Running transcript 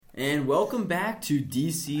And welcome back to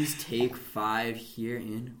DC's Take 5 here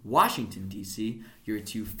in Washington, D.C. Your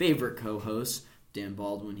two favorite co-hosts, Dan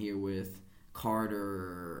Baldwin here with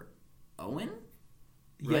Carter Owen?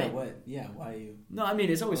 Right? Yeah, what? Yeah, why are you... No, I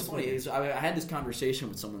mean, it's always funny. I had this conversation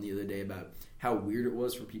with someone the other day about how weird it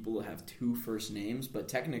was for people to have two first names, but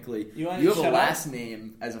technically you have a last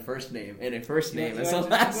name as a first name and a first name as a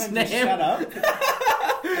last name. Shut up.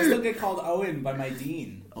 I still get called Owen by my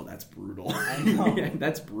dean. Oh, that's brutal. I know. Yeah,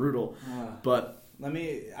 that's brutal. But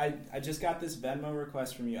I just got this Venmo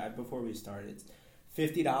request from you before we started. It's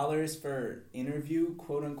 $50 for interview,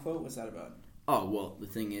 quote unquote. What's that about? Oh, well, the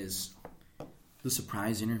thing is, the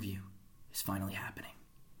surprise interview is finally happening.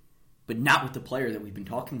 But not with the player that we've been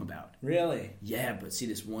talking about. Really? Yeah, but see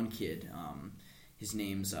this one kid, his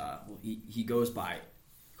name's, he goes by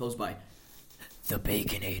the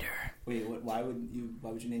Baconator. Wait, why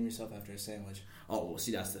would you name yourself after a sandwich? Oh, well,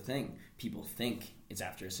 see, that's the thing. People think it's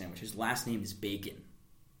after a sandwich. His last name is Bacon.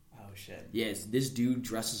 Oh, shit. Yes, this dude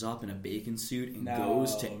dresses up in a bacon suit and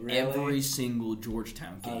goes to every single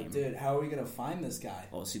Georgetown game. Oh, dude, how are we going to find this guy?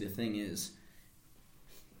 Oh, see, the thing is,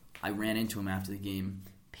 I ran into him after the game,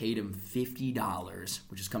 paid him $50,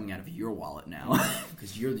 which is coming out of your wallet now,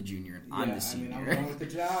 because you're the junior and I'm the senior. I'm going with the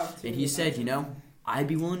job, too. And he said, I'd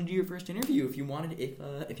be willing to do your first interview if you wanted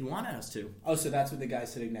us to. Oh, so that's what the guy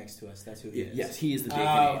sitting next to us. That's who he is. Yes, he is the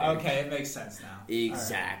Baconator. Oh, okay, it makes sense now.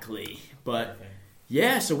 Exactly. Right. But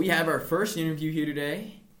yeah, so we have our first interview here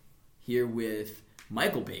today, here with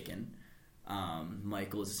Michael Bacon.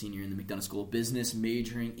 Michael is a senior in the McDonough School of Business,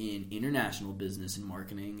 majoring in international business and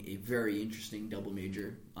marketing, a very interesting double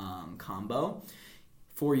major combo.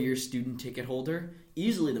 4-year student ticket holder,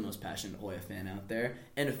 easily the most passionate Hoya fan out there,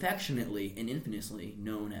 and affectionately and infamously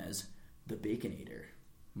known as the Baconator.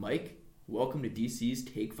 Mike, welcome to DC's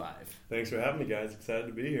Take 5. Thanks for having me, guys. Excited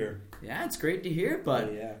to be here. Yeah, it's great to hear,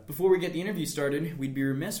 but before we get the interview started, we'd be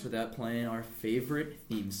remiss without playing our favorite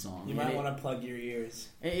theme song. You might want to plug your ears.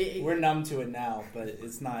 We're numb to it now, but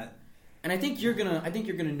it's not... And I think you're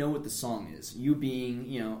gonna know what the song is. You being,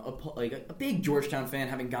 a big Georgetown fan,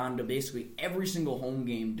 having gone to basically every single home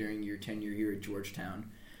game during your tenure here at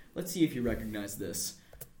Georgetown. Let's see if you recognize this.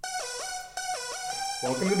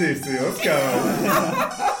 Welcome to DC. Let's go.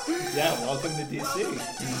 Yeah, welcome to DC.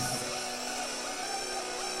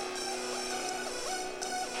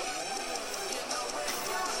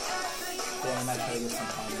 Yeah, I'm not trying to get some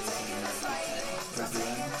comments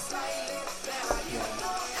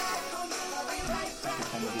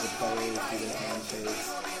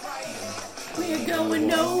We're going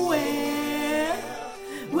nowhere.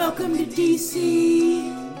 Welcome to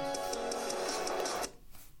DC.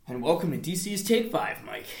 And welcome to DC's Take 5,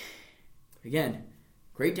 Mike. Again,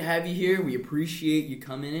 great to have you here. We appreciate you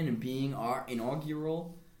coming in and being our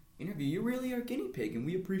inaugural interview. You really are a guinea pig, and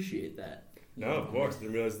we appreciate that. No, of course.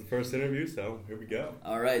 Didn't realize the first interview, so here we go.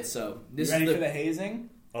 All right, so this is ready for the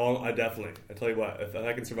hazing? Oh, I definitely. I tell you what, if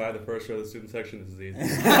I can survive the first row of the student section, this is easy.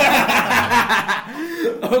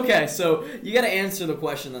 Okay, so you got to answer the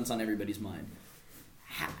question that's on everybody's mind.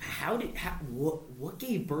 What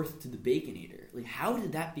gave birth to the Baconator? Like, how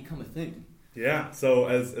did that become a thing? Yeah, so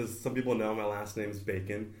as some people know, my last name is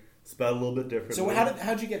Bacon. Spelled a little bit different. So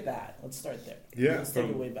how'd you get that? Let's start there. Yeah, let's take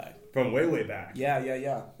it way back. From way back. Yeah.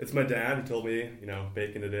 It's my dad who told me,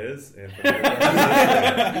 bacon it is. And from it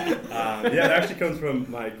actually comes from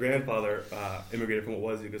my grandfather, immigrated from what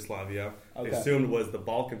was Yugoslavia. Okay. I assumed it was the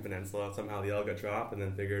Balkan Peninsula. Somehow the L got dropped, and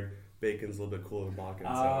then figured bacon's a little bit cooler than Balkan.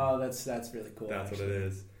 Oh, that's really cool. That's actually what it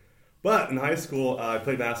is. But in high school, I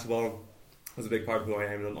played basketball. Was a big part of who I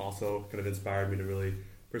am, and also kind of inspired me to really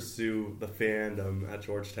pursue the fandom at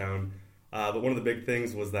Georgetown. But one of the big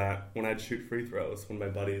things was that when I'd shoot free throws, one of my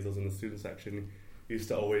buddies was in the student section, used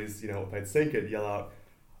to always, if I'd sink it, yell out,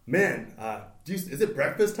 "Man, is it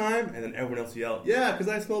breakfast time?" And then everyone else would yell, "Yeah, because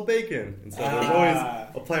I smell bacon." And so there was always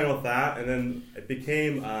a plan with that. And then it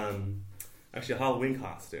became actually a Halloween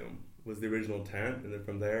costume was the original intent. And then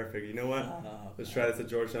from there, I figured, let's try this at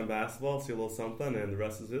Georgetown basketball, see a little something, and the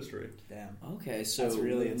rest is history. Damn. Okay, so that's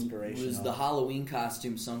really inspirational. Was the Halloween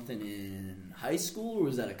costume something in high school, or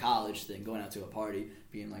was that a college thing, going out to a party,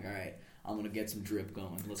 being like, all right, I'm going to get some drip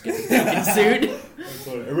going. Let's get the suit.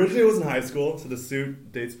 So originally it was in high school, so the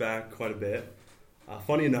suit dates back quite a bit.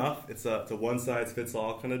 Funny enough, it's a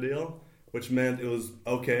one-size-fits-all kind of deal, which meant it was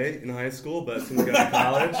okay in high school, but as soon as I got to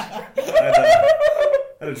college,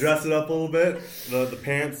 I had to dress it up a little bit. The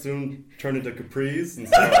pants soon turned into capris, and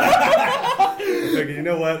so I figured, you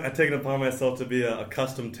know what? I've taken it upon myself to be a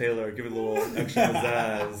custom tailor, give it a little extra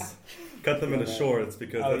pizzazz, cut them into shorts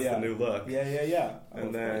because that's the new look. Yeah.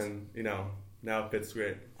 And then, now it fits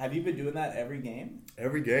great. Have you been doing that every game?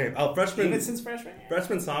 Every game. Oh, Even since freshman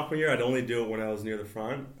year? Sophomore year, I'd only do it when I was near the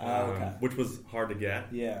front, okay. which was hard to get.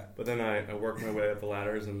 Yeah. But then I worked my way up the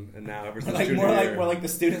ladders, and now ever since Like junior year, more like the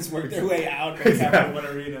students work their way out and have one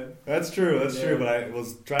arena. That's true. But I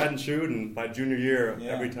was tried and shoot, and by junior year,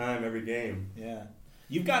 Yeah. every time, every game. Yeah.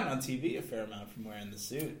 You've gotten on TV a fair amount from wearing the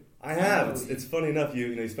suit. I have. It's funny enough.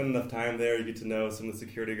 You spend enough time there, you get to know some of the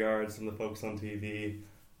security guards, some of the folks on TV.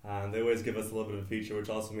 They always give us a little bit of a feature, which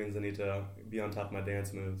also means I need to be on top of my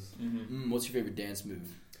dance moves. Mm-hmm. What's your favorite dance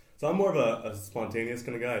move? So I'm more of a spontaneous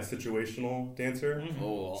kind of guy, a situational dancer. Mm-hmm.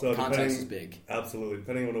 Oh, So context is big. Absolutely.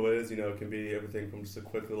 Depending on what it is, it can be everything from just a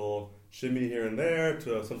quick little shimmy here and there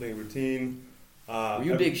to something routine. Were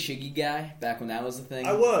you a big shiggy guy back when that was the thing?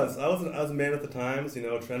 I was a man at the times,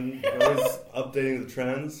 trend, always updating the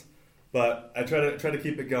trends. But I try to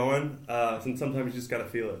keep it going, and sometimes you just got to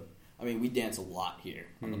feel it. I mean, we dance a lot here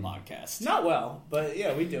on the podcast. Not well, but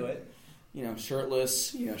yeah, we do it.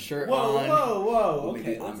 Shirtless, shirt whoa, on. Whoa.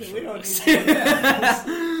 Maybe Okay, I'm we don't need shirtless. to do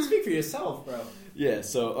that. Speak for yourself, bro. Yeah,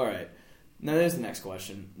 so, all right. Now, there's the next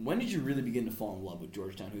question. When did you really begin to fall in love with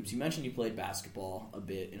Georgetown hoops? You mentioned you played basketball a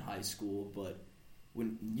bit in high school, but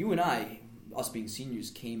when you and I, us being seniors,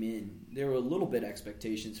 came in, there were a little bit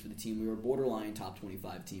expectations for the team. We were a borderline top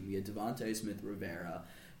 25 team. We had Devontae Smith-Rivera.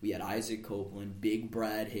 We had Isaac Copeland, Big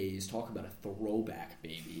Brad Hayes. Talk about a throwback,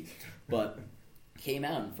 baby. But came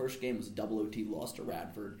out, and the first game was a double OT, lost to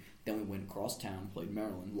Radford. Then we went across town, played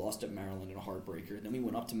Maryland, lost at Maryland in a heartbreaker. Then we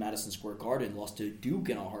went up to Madison Square Garden, lost to Duke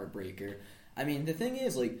in a heartbreaker. I mean, the thing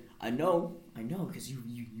is, I know, because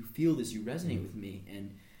you feel this, you resonate with me,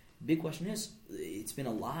 and big question is, it's been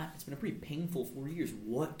a lot. It's been a pretty painful 4 years.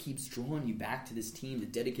 What keeps drawing you back to this team, the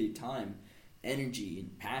dedicated time, energy,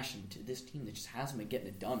 and passion to this team that just hasn't been getting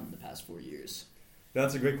it done in the past 4 years?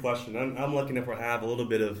 That's a great question. I'm lucky enough to have a little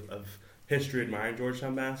bit of history admiring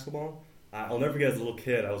Georgetown basketball. I'll never forget as a little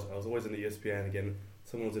kid, I was always into ESPN. Again,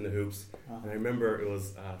 someone was into hoops. And I remember it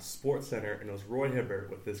was Sports Center, and it was Roy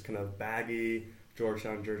Hibbert with this kind of baggy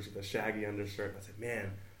Georgetown jersey with a shaggy undershirt. I said,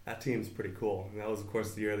 man, that team's pretty cool. And that was, of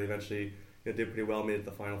course, the year they eventually did pretty well, made it to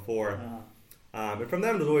the Final Four. And from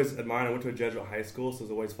them, I was always admiring. I went to a Jesuit high school, so I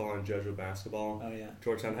was always following Jesuit basketball. Oh, yeah.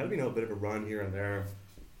 Georgetown had a bit of a run here and there.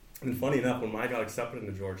 And funny enough, when I got accepted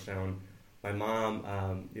into Georgetown, my mom,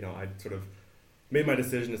 I sort of made my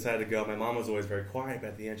decision, decided to go. My mom was always very quiet, but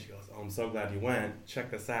at the end she goes, "Oh, I'm so glad you went.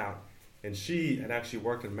 Check this out." And she had actually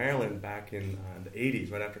worked in Maryland back in the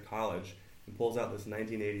 80s, right after college, and pulls out this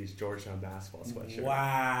 1980s Georgetown basketball sweatshirt.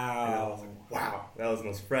 Wow. And I was like, wow, that was the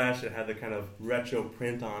most fresh. It had the kind of retro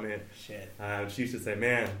print on it. Shit. She used to say,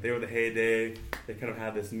 man, they were the heyday. They kind of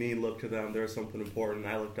had this mean look to them. There was something important.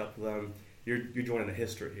 I looked up to them. You're joining a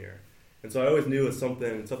history here. And so I always knew it was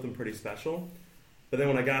something pretty special. But then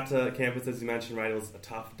when I got to campus, as you mentioned, right, it was a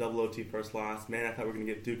tough double OT first loss. Man, I thought we were going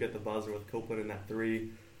to get Duke at the buzzer with Copeland in that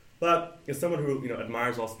three. But as someone who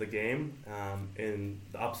admires also the game and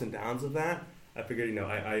the ups and downs of that, I figured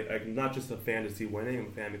I'm not just a fan to see winning. I'm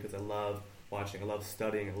a fan because I love watching, I love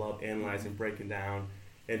studying, I love analyzing, breaking down,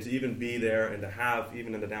 and to even be there and to have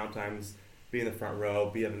even in the down times be in the front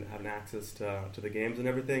row, having access to the games and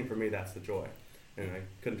everything. For me, that's the joy, and I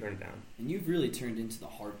couldn't turn it down. And you've really turned into the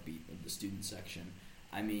heartbeat of the student section.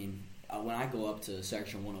 I mean, when I go up to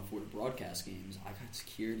Section 104 to broadcast games, I got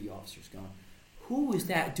security officers going, "Who is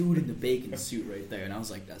that dude in the bacon suit right there?" And I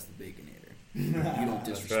was like, "That's the Baconator." You don't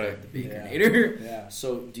disrespect the Baconator. Yeah.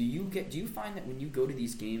 So do you find that when you go to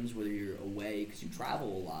these games, whether you're away, because you travel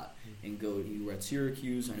a lot, and you were at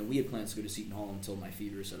Syracuse, I know we had plans to go to Seton Hall until my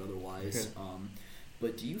fever said otherwise,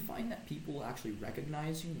 but do you find that people actually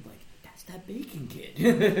recognize you, like, that's that Bacon kid?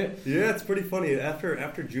 Yeah, it's pretty funny.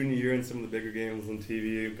 After junior year and some of the bigger games on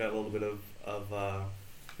TV, got a little bit of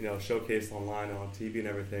showcased online and on TV and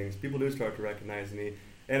everything. So people do start to recognize me,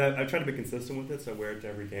 and I try to be consistent with it, so I wear it to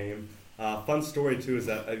every game. Fun story too is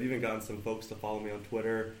that I've even gotten some folks to follow me on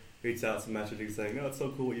Twitter, reach out some messaging saying, "Oh, it's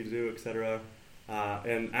so cool what you do," etc.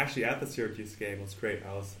 And actually at the Syracuse game, it was great.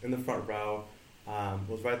 I was in the front row,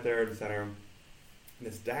 was right there in the center, and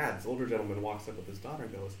this older gentleman, walks up with his daughter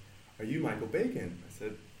and goes, "Are you Michael Bacon?" I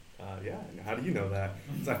said, "Yeah." "How do you know that?"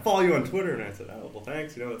 He said, "I follow you on Twitter." And I said, "Oh, well,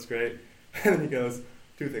 thanks. That's great." And then he goes,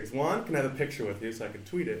 two things. One, can I have a picture with you so I can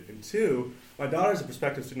tweet it? And two, my daughter's a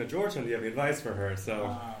prospective student at Georgetown. Do you have any advice for her?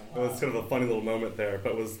 So it was kind of a funny little moment there,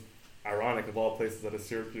 but it was ironic of all places at a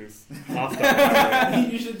Syracuse hostile.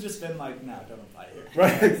 You should have just been like, "No, don't apply here."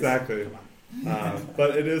 Right, exactly.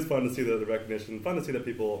 But it is fun to see the recognition, fun to see that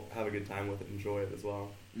people have a good time with it, enjoy it as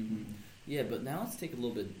well. Mm-hmm. Yeah, but now let's take a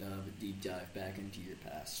little bit of a deep dive back into your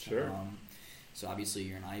past. Sure. So obviously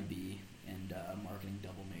you're an IB. and marketing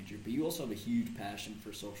double major, but you also have a huge passion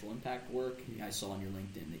for social impact work. I saw on your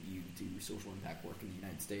LinkedIn that you do social impact work in the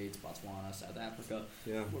United States, Botswana, South Africa.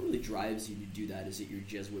 Yeah. What really drives you to do that? Is it your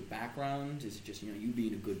Jesuit background? Is it just you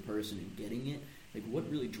being a good person and getting it? Like, what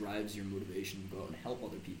really drives your motivation to go out and help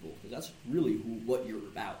other people? Because that's really what you're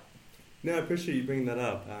about. No, I appreciate you bringing that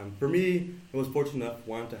up. For me, I was fortunate enough,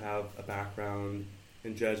 one, to have a background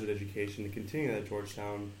in Jesuit education to continue at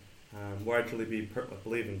Georgetown, where I truly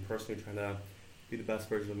believe in personally trying to be the best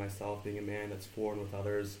version of myself, being a man that's for and with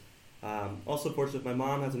others. Also fortunate, my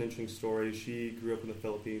mom has an interesting story. She grew up in the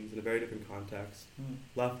Philippines in a very different context,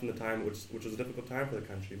 left in the time which was a difficult time for the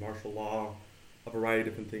country, martial law, a variety of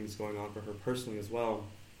different things going on for her personally as well.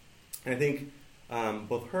 And I think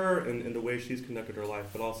both her and the way she's conducted her life,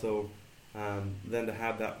 but also then to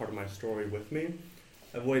have that part of my story with me,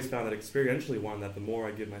 I've always found that experientially, one, that the more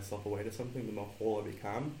I give myself away to something, the more whole I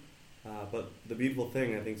become. But the beautiful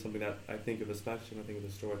thing, I think something that I think of especially when I think of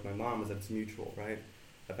the story with my mom, is that it's mutual, right?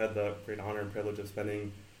 I've had the great honor and privilege of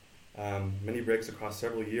spending many breaks across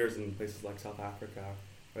several years in places like South Africa,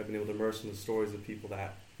 where I've been able to immerse in the stories of people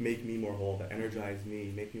that make me more whole, that energize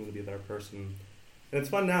me, make me want to be a better person. And it's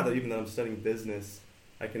fun now that even though I'm studying business,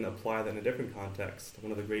 I can apply that in a different context.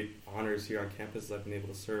 One of the great honors here on campus is I've been able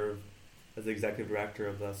to serve as the executive director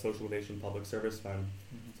of the Social Innovation Public Service Fund.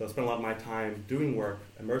 So I spent a lot of my time doing work,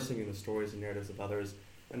 immersing in the stories and narratives of others,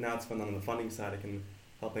 and now it's fun that on the funding side I can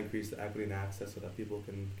help increase the equity and access so that people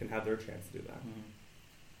can have their chance to do that.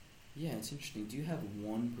 Yeah, it's interesting. Do you have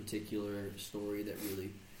one particular story that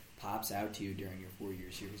really pops out to you during your 4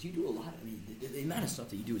 years here? Because you do a lot. I mean, the amount of stuff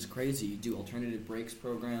that you do is crazy. You do alternative breaks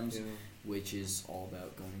programs, which is all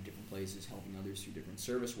about going to different places, helping others through different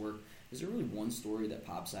service work. Is there really one story that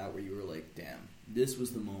pops out where you were like, damn, this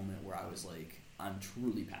was the moment where I was like, I'm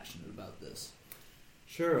truly passionate about this?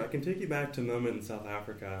 Sure. I can take you back to a moment in South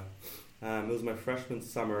Africa. It was my freshman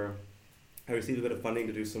summer. I received a bit of funding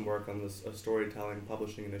to do some work on this storytelling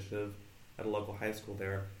publishing initiative at a local high school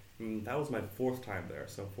there. And that was my fourth time there,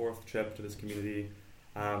 so fourth trip to this community.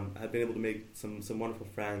 I've been able to make some wonderful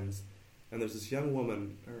friends. And there's this young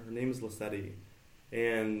woman, her name is Lissetti,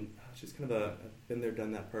 and she's kind of a been there,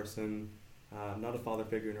 done that person, not a father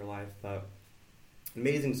figure in her life, but an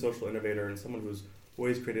amazing social innovator and someone who's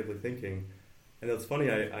always creatively thinking. And it was funny,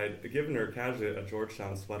 I'd given her casually a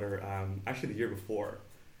Georgetown sweater actually the year before.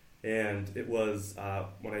 And it was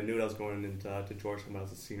when I knew I was going into Georgetown when I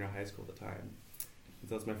was a senior in high school at the time. And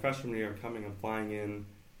so it's my freshman year, I'm flying in,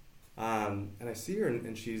 and I see her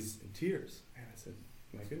and she's in tears. And I said,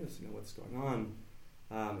 my goodness, what's going on?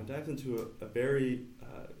 And dives into a very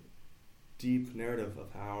deep narrative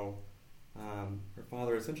of how her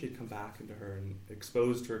father essentially had come back into her and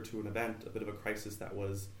exposed her to an event, a bit of a crisis that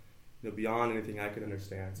was beyond anything I could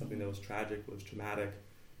understand, something that was tragic, was traumatic,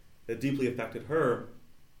 that deeply affected her.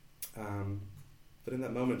 But in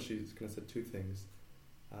that moment, she kind of said two things.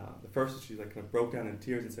 The first is she kind of broke down in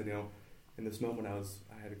tears and said, in this moment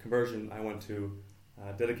I had a conversion. I want to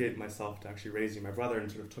dedicate myself to actually raising my brother,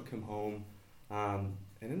 and sort of took him home and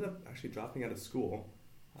ended up actually dropping out of school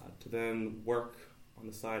to then work on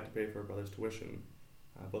the side to pay for her brother's tuition,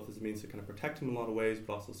 both as a means to kind of protect him in a lot of ways,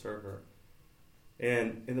 but also serve her.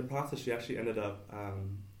 And in the process, she actually ended up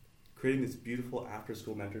creating this beautiful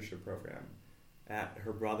after-school mentorship program at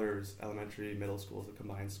her brother's elementary, middle school as a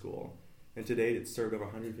combined school. And to date, it's served over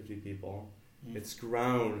 150 people. It's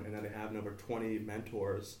grown, and then they have over 20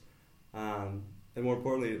 mentors. And more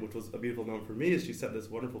importantly, which was a beautiful moment for me, is she sent this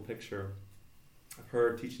wonderful picture of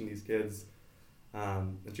her teaching these kids,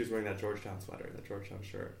 and she was wearing that Georgetown sweater, that Georgetown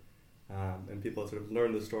shirt. And people sort of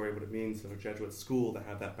learned the story of what it means of a Jesuit school to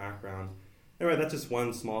have that background. Anyway, that's just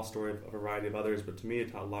one small story of a variety of others, but to me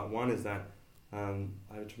it taught a lot. One is that I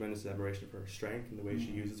have a tremendous admiration for her strength and the way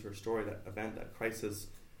she uses her story, that event, that crisis,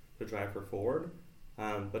 to drive her forward.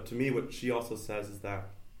 But to me, what she also says is that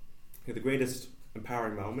the greatest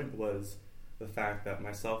empowering moment was the fact that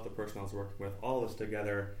myself, the person I was working with, all of us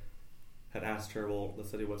together had asked her, well,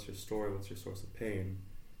 Lissetti, what's your story? What's your source of pain?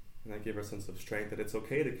 And that gave her a sense of strength, that it's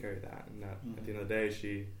okay to carry that, and that at the end of the day,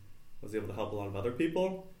 she was able to help a lot of other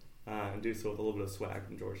people and do so with a little bit of swag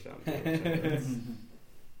from Georgetown.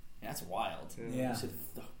 That's wild. Yeah. You said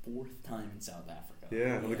the fourth time in South Africa.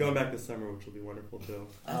 Yeah, and we're going back this summer, which will be wonderful too.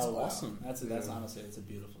 That's awesome. Wow. That's honestly, it's a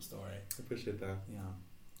beautiful story. I appreciate that. Yeah.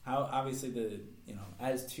 How obviously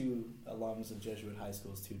as two alums of Jesuit high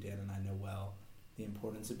schools too, Dan and I know well the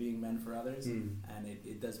importance of being men for others, and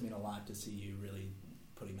it does mean a lot to see you really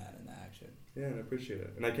putting that into action. Yeah, and I appreciate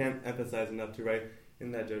it. And I can't emphasize enough too, right,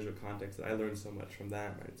 in that Jesuit context, that I learned so much from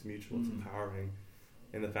them. Right? It's mutual, it's empowering.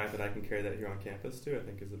 And the fact that I can carry that here on campus too, I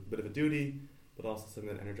think is a bit of a duty, but also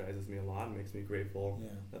something that energizes me a lot and makes me grateful. Yeah.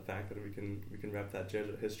 The fact that we can rep that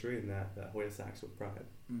Jesuit history and that Hoya Sox with pride.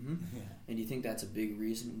 Mm-hmm. Yeah. And do you think that's a big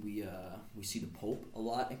reason we see the Pope a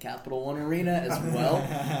lot at Capital One Arena as well?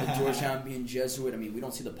 With Georgetown being Jesuit, I mean, we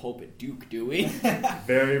don't see the Pope at Duke, do we?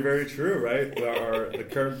 Very, very true, right? The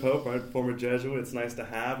current Pope, right, former Jesuit, it's nice to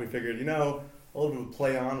have. We figured, a little bit of a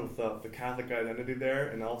play on with the Catholic identity there,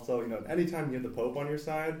 and also, anytime you have the Pope on your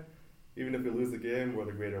side, even if we lose the game, we're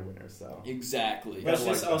the greater winner. So exactly. Let's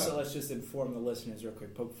just inform the listeners real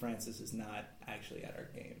quick. Pope Francis is not actually at our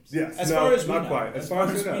games. Yes, as far as we not know. quite. As far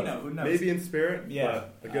as we know, who knows? maybe in spirit. Yeah.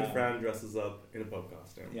 But a good friend dresses up in a Pope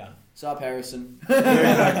costume. Yeah. Sup, Harrison?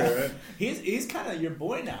 Exactly right. He's kind of your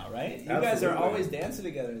boy now, right? You guys Absolutely. are always dancing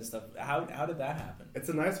together and stuff. How did that happen? It's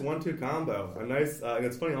a nice 1-2 combo. And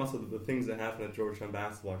it's funny also the things that happen at Georgetown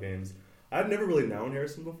basketball games. I've never really known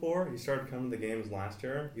Harrison before. He started coming to the games last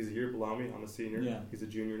year. He's a year below me. I'm a senior. Yeah. He's a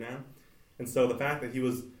junior now. And so the fact that he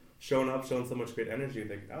was showing so much great energy, I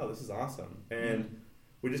think, oh, this is awesome. And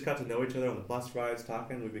we just got to know each other on the bus rides,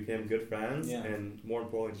 talking. We became good friends. Yeah. And more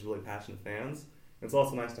importantly, just really passionate fans. And it's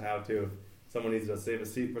also nice to have, too, if someone needs to save a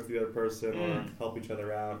seat for the other person or help each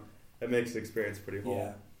other out. It makes the experience pretty whole.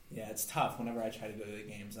 Yeah. Yeah, it's tough. Whenever I try to go to the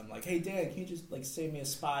games, I'm like, "Hey, Dan, can you just save me a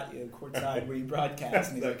spot courtside where you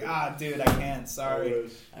broadcast?" And he's like, "Dude, I can't. Sorry."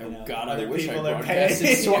 I wish I other people are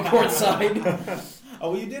broadcasted to a courtside.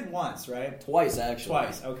 Oh, well, you did once, right? Twice, actually.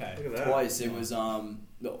 Twice. Okay. Look at that. Twice. It was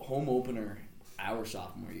the home opener our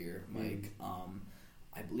sophomore year, Mike.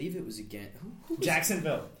 I believe it was against who was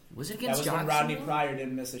Jacksonville. Was it That against was when Jacksonville? Rodney Pryor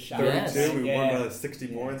didn't miss a shot. 32, Yes. we won by 60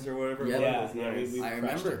 points or whatever. Yeah. It was Yeah, nice. we I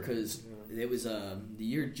crushed remember it. because it was the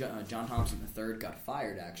year John Thompson III got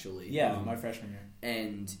fired, actually. Yeah, my freshman year.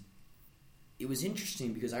 And it was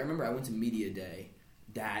interesting because I remember I went to Media Day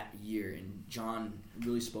that year, and John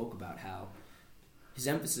really spoke about how his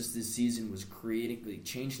emphasis this season was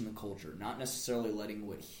changing the culture, not necessarily letting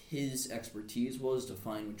what his expertise was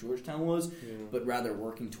define what Georgetown was, but rather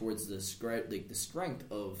working towards the strength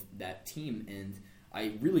of that team. And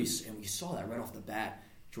we saw that right off the bat.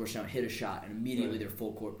 Georgetown hit a shot, and immediately they're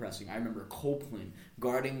full court pressing. I remember Copeland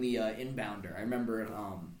guarding the inbounder. I remember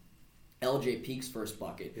LJ Peak's first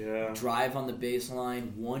bucket. Yeah. Drive on the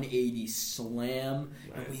baseline, 180 slam.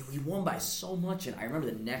 Nice. And we won by so much. And I remember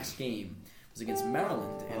the next game was against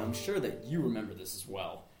Maryland, and I'm sure that you remember this as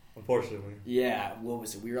well. Unfortunately. Yeah, what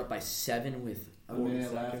was it? We were up by 7 with A minute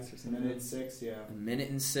 40 left. seconds or something. Minute 6, yeah. a minute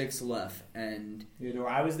and 6 left, and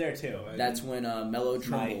I was there too. that's when Melo It's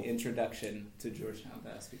my Trimble. introduction to Georgetown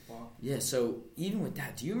basketball. Yeah, so even with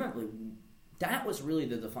that, do you remember that was really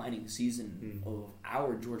the defining season of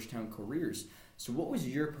our Georgetown careers? So what was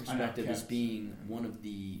your perspective as being one of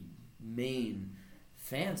the main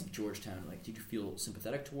fans of Georgetown? Like, did you feel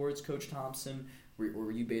sympathetic towards Coach Thompson, or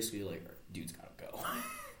were you basically like, dude's gotta go?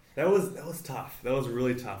 That was tough. That was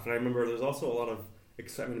really tough. And I remember there was also a lot of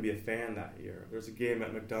excitement to be a fan that year. There was a game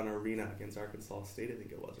at McDonough Arena against Arkansas State, I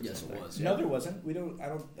think it was. Or Yes, something. it was. No, there wasn't. We don't talk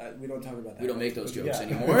about that. We don't make those jokes Yeah.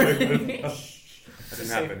 anymore. It didn't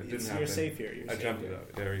happen. You're safe here. I jumped it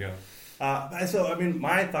out. There we go. So, I mean,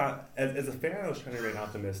 my thought, as a fan, I was trying to remain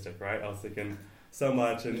optimistic, right? I was thinking so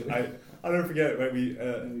much, and I'll never forget, right, we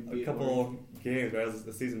a couple games, right, as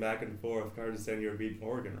the season back and forth, Carson San Diego beat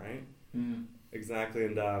Oregon, right? Mm. Exactly,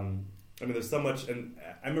 and I mean, there's so much, and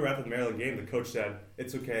I remember after the Maryland game, the coach said,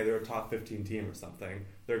 it's okay, they're a top 15 team or something,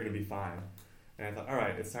 they're going to be fine. And I thought, all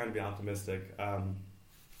right, it's time to be optimistic.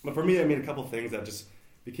 But for me, I mean, a couple things that just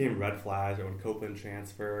became red flags, or when Copeland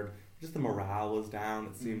transferred, just the morale was down,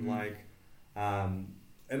 it seemed like.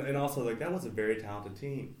 And also, like, that was a very talented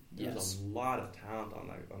team. There was a lot of talent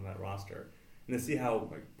on that roster. And to see how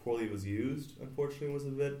poorly it was used, unfortunately, was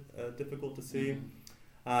a bit difficult to see.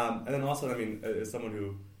 And then also, I mean, as someone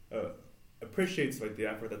who appreciates the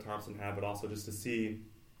effort that Thompson had, but also just to see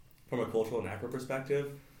from a cultural and effort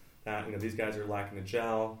perspective that these guys are lacking the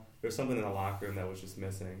gel. There's something in the locker room that was just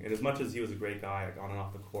missing. And as much as he was a great guy on and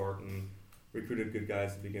off the court and recruited good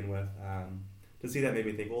guys to begin with, to see that made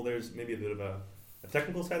me think, well, there's maybe a bit of a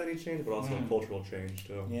technical side that needs change, but also a cultural change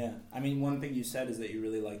too. Yeah, I mean, one thing you said is that you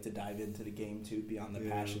really like to dive into the game too, beyond the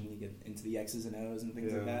passion. You get into the X's and O's and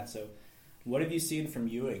things like that. So, what have you seen from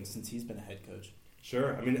Ewing since he's been a head coach?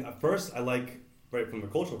 Sure. I mean, at first, I like, right, from a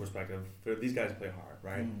cultural perspective, these guys play hard,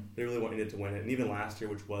 right? They really wanted to win it. And even last year,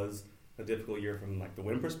 which was a difficult year from the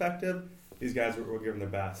win perspective, these guys were giving their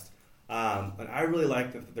best. And I really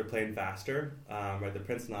like that they're playing faster, right? The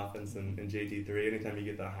Princeton offense in JT3, anytime you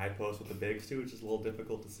get the high post with the bigs too, which is a little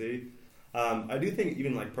difficult to see. I do think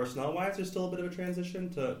even personnel-wise, there's still a bit of a transition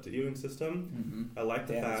to Ewing's system. I like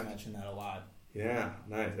the Dan has fact. mentioned that a lot. Yeah,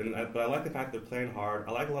 nice. But I like the fact they're playing hard.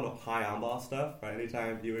 I like a lot of high on-ball stuff. Right,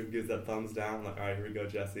 anytime Ewan gives that thumbs down, like, all right, here we go,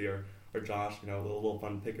 Jesse or Josh. A little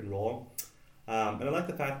fun pick and roll. And I like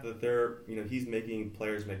the fact that he's making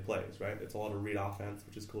players make plays. Right, it's a lot of read offense,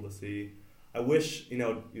 which is cool to see. I wish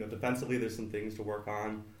defensively there's some things to work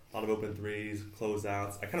on. A lot of open threes,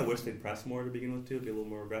 closeouts. I kind of wish they'd press more to begin with too, be a little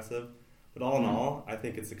more aggressive. But all in all, I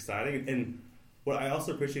think it's exciting. And what I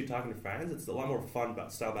also appreciate talking to fans, it's a lot more fun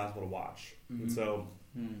style basketball to watch. Mm-hmm. And so,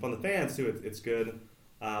 from the fans too, it's good.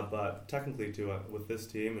 But technically too, with this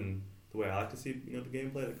team and the way I like to see the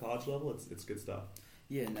game played at the college level, it's good stuff.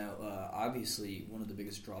 Yeah, no, obviously one of the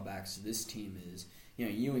biggest drawbacks to this team is,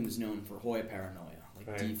 Ewing's known for Hoya paranoia,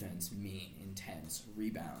 like defense, mean, intense,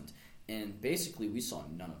 rebound. And basically we saw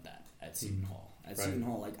none of that at Seton Hall. At Seton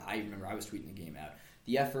Hall, I remember I was tweeting the game out.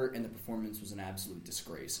 The effort and the performance was an absolute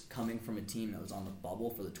disgrace. Coming from a team that was on the bubble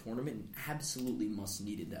for the tournament and absolutely must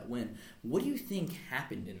needed that win. What do you think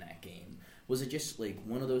happened in that game? Was it just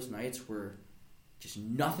one of those nights where just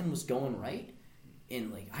nothing was going right?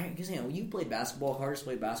 And because you played basketball, Carter's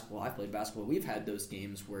played basketball, I played basketball. We've had those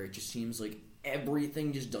games where it just seems like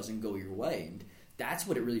everything just doesn't go your way, and that's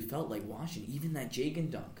what it really felt like watching. Even that Jagan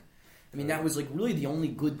dunk. I mean, that was really the only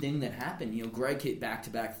good thing that happened. Greg hit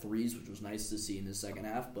back-to-back threes, which was nice to see in the second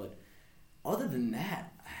half. But other than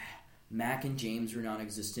that, Mac and James were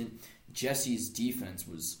non-existent. Jesse's defense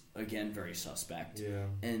was, again, very suspect. Yeah.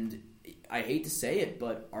 And I hate to say it,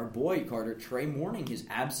 but our boy, Carter, Trey Morning, his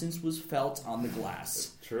absence was felt on the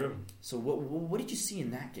glass. True. So what did you see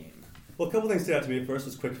in that game? Well, a couple things stood out to me. First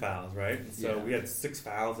was quick fouls, right? So we had 6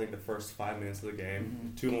 fouls the first 5 minutes of the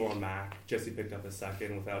game. 2 more on Mac. Jesse picked up a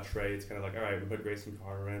second. Without Trey, it's kind of all right, we put Grayson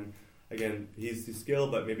Carter in. Again, he's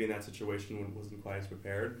skilled, but maybe in that situation wasn't quite as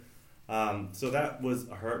prepared. So that was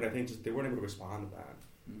a hurt, and I think just they weren't able to respond to that.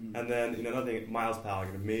 Mm-hmm. And then, another thing, Miles Powell,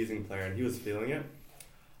 an amazing player, and he was feeling it.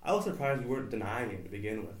 I was surprised we weren't denying him to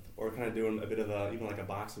begin with, or kind of doing a bit of a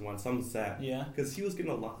boxing one, some set. Yeah. Because he was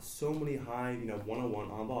getting so many high, one-on-one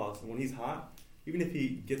on balls. And when he's hot, even if he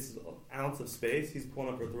gets an ounce of space, he's pulling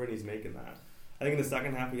up for a three and he's making that. I think in the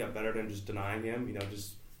second half we got better than just denying him,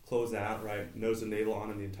 just close out, right, nose and navel on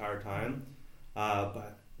him the entire time.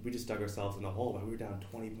 But we just dug ourselves in the hole. We were down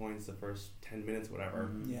 20 points the first 10 minutes, whatever.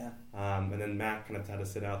 Mm-hmm. Yeah. And then Matt kind of had to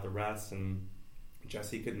sit out the rest, and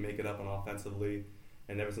Jesse couldn't make it up on offensively.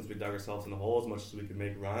 And ever since we dug ourselves in the hole as much as we could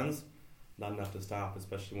make runs, not enough to stop,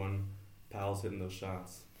 especially when Powell's hitting those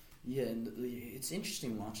shots. Yeah, and it's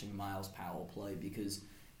interesting watching Miles Powell play because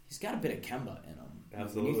he's got a bit of Kemba in him.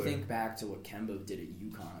 Absolutely. When you think back to what Kemba did at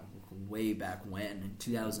UConn way back when, in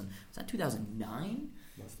 2000, was that 2009?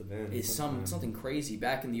 Must have been. It's something crazy.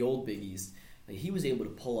 Back in the old Big East, he was able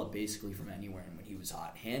to pull up basically from anywhere when he was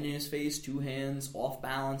hot. Hand in his face, 2 hands, off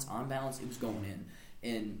balance, on balance, it was going in.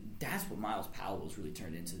 And that's what Miles Powell was really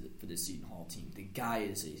turned into for this Seton Hall team. The guy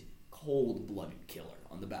is a cold-blooded killer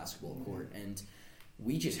on the basketball court, and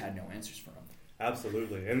we just had no answers for him.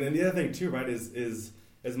 Absolutely. And then the other thing, too, right, is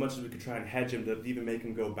as much as we could try and hedge him to even make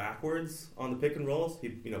him go backwards on the pick and rolls,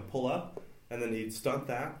 he'd pull up, and then he'd stunt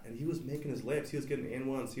that, and he was making his layups. He was getting and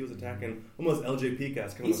ones. He was attacking almost LJ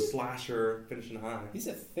Picas, kind of a slasher, finishing high. He's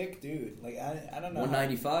a thick dude. I don't know.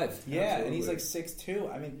 195. Yeah, Absolutely. And he's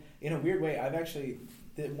 6'2". I mean, in a weird way, I've actually...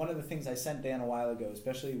 one of the things I sent Dan a while ago,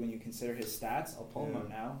 especially when you consider his stats, I'll pull them up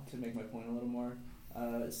now to make my point a little more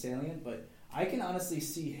salient, but I can honestly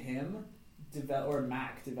see him or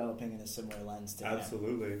Mac developing in a similar lens to him.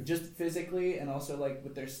 Absolutely. Just physically, and also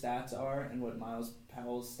what their stats are and what Miles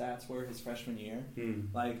Powell's stats were his freshman year.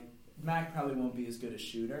 Mac probably won't be as good a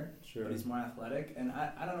shooter, but he's more athletic, and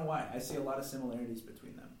I don't know why. I see a lot of similarities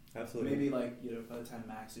between them. Absolutely. Maybe by the time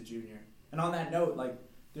Mac's a junior. And on that note,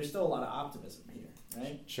 there's still a lot of optimism here,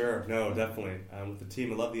 right? Sure. No, definitely. With the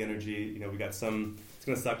team, I love the energy. We got some... It's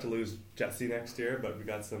going to suck to lose Jesse next year, but we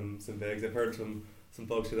got some bigs. I've heard some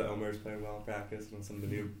folks here that Omer's playing well in practice, and some of the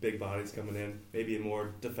new big bodies coming in. Maybe a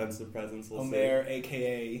more defensive presence, we'll Omer, see.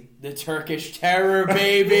 a.k.a. The Turkish Terror,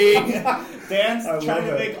 baby! Dan's trying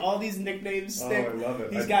to make all these nicknames stick. Oh, I love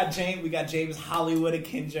it. We got James Hollywood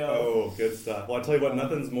Akinjo. Oh, good stuff. Well, I tell you what,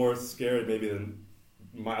 nothing's more scary maybe than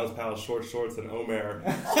Miles Powell's short shorts and Omer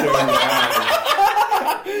staring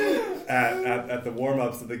at the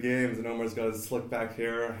warm-ups of the games, and Omer's got his slick back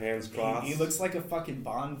hair, hands crossed. He looks like a fucking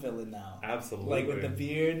Bond villain now. Absolutely. With the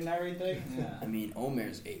beard and everything. Yeah. I mean,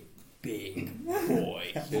 Omer's a big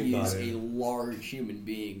boy. He is a large human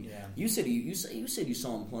being. Yeah. You said you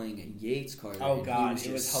saw him playing at Yates, Carter. Oh God,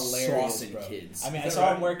 it was hilarious, saucing bro. kids. I mean, I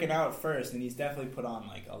saw him working out first, and he's definitely put on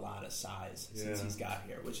a lot of size since he's got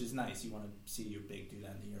here, which is nice. You want to see your big dude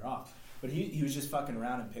end the year off. But he was just fucking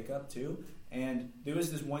around in pickup too. And there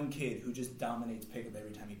was this one kid who just dominates pickup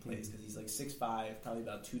every time he plays because he's like 6'5", probably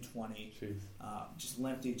about 220. Just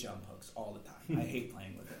lefty jump hooks all the time. I hate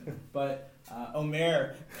playing with him. But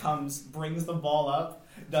Omer brings the ball up,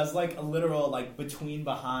 does like a literal like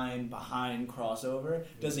behind crossover,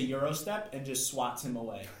 does a Euro step, and just swats him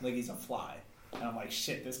away like he's a fly. And I'm like,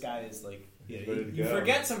 shit, this guy is like... You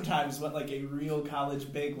forget sometimes what like a real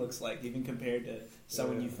college big looks like, even compared to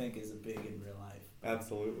someone you think is a big in real life.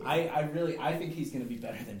 Absolutely. I think he's going to be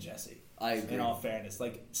better than Jesse. I agree. In all fairness,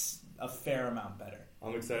 like a fair amount better.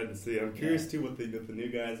 I'm excited to see. I'm curious too with the new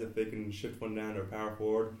guys, if they can shift one down to a power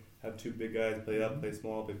forward, have two big guys play up, play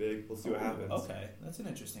small, play big. We'll see what happens. Okay, that's an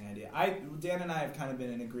interesting idea. Dan and I have kind of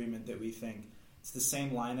been in agreement that we think it's the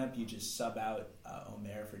same lineup. You just sub out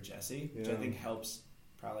Omer for Jesse, which I think helps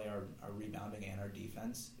probably our rebounding and our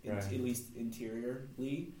defense, at least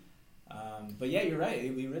interiorly. But yeah, you're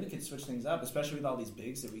right. We really could switch things up, especially with all these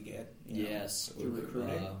bigs that we get. Through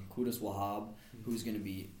recruiting. Qudus Wahab, who's going to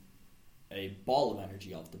be a ball of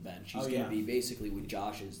energy off the bench. He's going to be basically what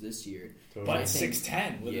Josh is this year. Totally. But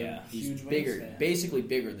 6'10", with a huge bigger, basically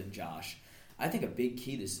bigger than Josh. I think a big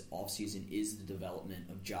key this offseason is the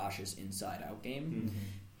development of Josh's inside-out game. Mm-hmm.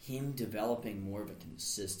 Him developing more of a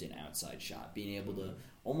consistent outside shot, being able to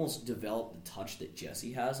almost develop the touch that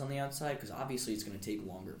Jesse has on the outside, because obviously it's going to take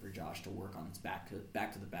longer for Josh to work on his back to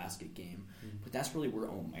the basket game. Mm-hmm. But that's really where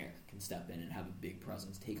Omer can step in and have a big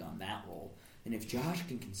presence, take on that role. And if Josh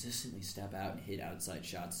can consistently step out and hit outside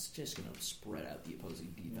shots, it's just going to spread out the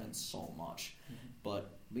opposing defense so much. Mm-hmm.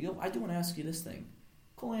 But I do want to ask you this thing.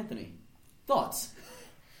 Cole Anthony, thoughts?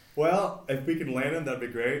 Well, if we can land him, that'd be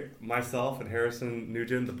great. Myself and Harrison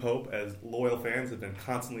Nugent, the Pope, as loyal fans, have been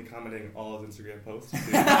constantly commenting all his Instagram posts.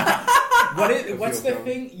 What's the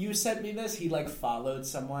thing? You sent me this. He followed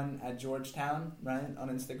someone at Georgetown, right, on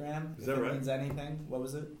Instagram. Is that right? Means anything? What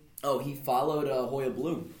was it? Oh, he followed Hoya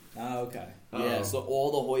Blue. Oh, okay. Yeah, so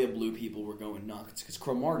all the Hoya Blue people were going nuts because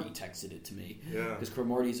Cromartie texted it to me. Yeah. Because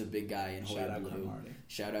Cromartie's a big guy in Hoya Shout out Blue. Cromartie.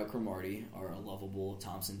 Shout out Cromartie, our lovable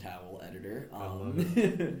Thompson Towel editor. I love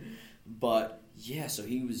it. But yeah, so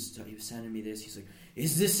he was sending me this. He's like,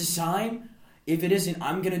 "Is this a sign? If it isn't,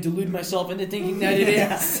 I'm gonna delude myself into thinking that it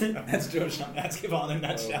is." That's Georgetown basketball in a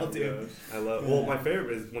nutshell, dude. I love. Well, my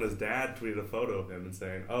favorite is when his dad tweeted a photo of him and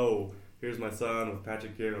saying, "Oh, here's my son with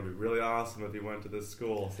Patrick Ewing. It would be really awesome if he went to this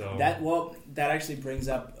school." So that actually brings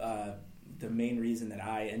up the main reason that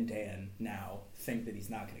I and Dan now think that he's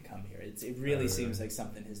not going to come here. It really seems like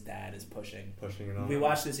something his dad is pushing it on. We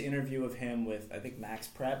watched this interview of him with, I think, Max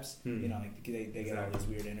Preps. You know, they get all these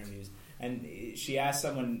weird interviews, and she asked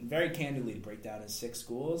someone very candidly to break down his 6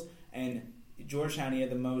 schools, and Georgetown he had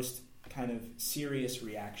the most kind of serious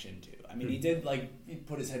reaction to. I mean, he did he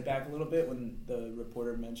put his head back a little bit when the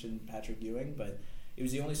reporter mentioned Patrick Ewing, but it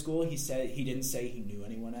was the only school he said he didn't say he knew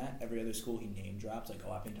anyone at. Every other school he name drops, like,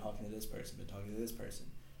 "Oh, I've been talking to this person,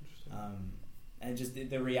 and just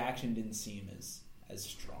the reaction didn't seem as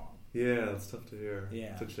strong. Yeah, that's tough to hear.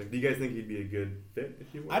 Yeah. Do you guys think he'd be a good fit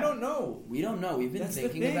if you were? I don't know. We don't know. We've been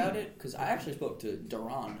thinking about it because I actually spoke to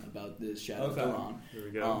Duran about this. Shout out Duran. Here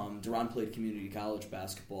we go. Duran played community college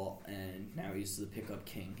basketball, and now he's the pickup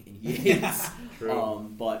king in Yates. True.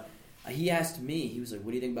 But he asked me, he was like,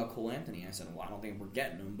 "What do you think about Cole Anthony?" I said, "Well, I don't think we're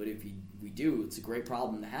getting him, but if we do, it's a great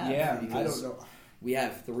problem to have." Yeah, because I don't know. We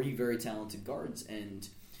have 3 very talented guards, and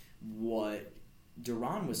what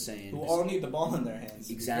Duran was saying, who all need the ball in their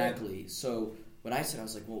hands. Exactly. So what I said, I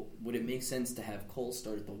was like, well, would it make sense to have Cole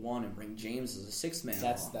start at the 1 and bring James as a 6th man?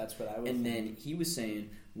 That's what I would. And then he was saying,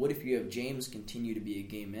 what if you have James continue to be a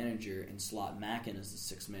game manager and slot Mack in as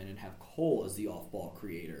the 6th man and have Cole as the off-ball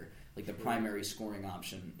creator, like the primary scoring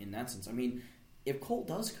option in that sense? I mean, if Cole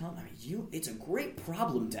does come, it's a great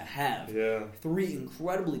problem to have. Yeah. 3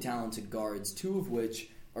 incredibly talented guards, 2 of which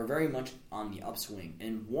are very much on the upswing,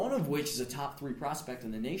 and 1 of which is a top 3 prospect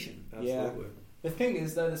in the nation. Absolutely. Yeah. The thing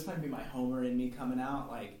is, though, this might be my homer in me coming out.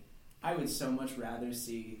 I would so much rather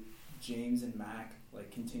see James and Mack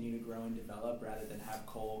continue to grow and develop rather than have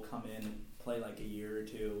Cole come in, play a year or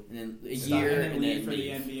 2, and then a year, and then leave for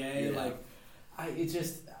leave. the NBA. Yeah.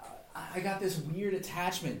 I got this weird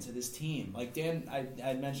attachment to this team. Dan,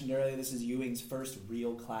 I mentioned earlier, this is Ewing's first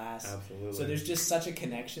real class. Absolutely. So there's just such a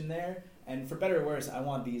connection there. And for better or worse, I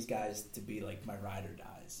want these guys to be my ride or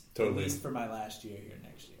dies. Totally. At least for my last year here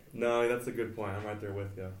next year. No, that's a good point. I'm right there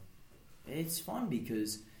with you. It's fun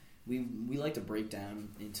because we like to break down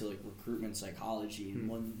into recruitment psychology, and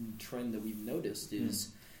one trend that we've noticed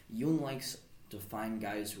is Ewing likes to find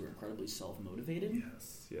guys who are incredibly self-motivated.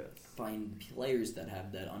 Yes. Find players that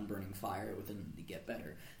have that unburning fire within them to get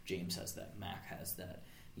better. James has that. Mack has that.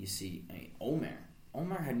 You see,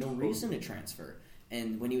 Omar had no reason to transfer.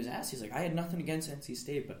 And when he was asked, he's like, I had nothing against NC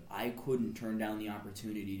State, but I couldn't turn down the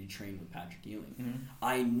opportunity to train with Patrick Ewing. Mm-hmm.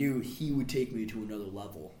 I knew he would take me to another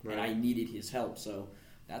level, Right. and I needed his help. So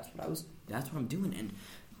that's what I'm doing. And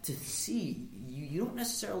to see, you don't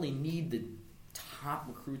necessarily need the top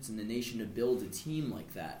recruits in the nation to build a team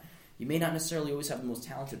like that. You may not necessarily always have the most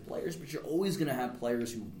talented players, but you're always going to have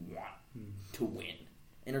players who want to win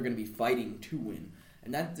and are going to be fighting to win.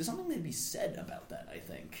 And there's something to be said about that, I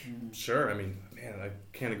think. Sure. I mean, man, I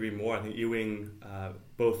can't agree more. I think Ewing,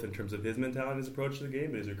 both in terms of his mentality, his approach to the game,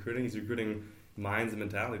 but he's recruiting minds and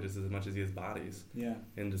mentality just as much as he has bodies. Yeah.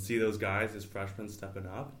 And to see those guys as freshmen stepping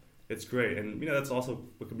up, it's great. And, that's also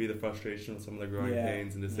what could be the frustration with some of the growing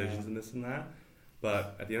pains and decisions and this and that.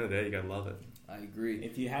 But at the end of the day, you got to love it. I agree.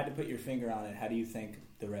 If you had to put your finger on it, how do you think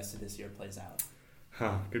the rest of this year plays out?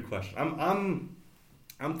 Good question.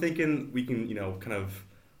 I'm thinking we can, kind of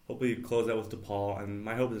hopefully close out with DePaul, and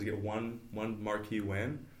my hope is to get one marquee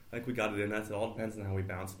win. I think we got it in us. It all depends on how we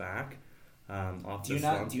bounce back. Do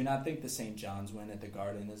you not think the St. John's win at the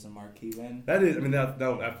Garden is a marquee win? That is,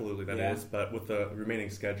 absolutely that Yeah. is. But with the remaining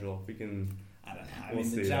schedule, if we can. I don't know. We'll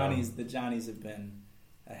see, the Johnnies have been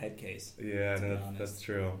a head case. Yeah, to be no, honest. that's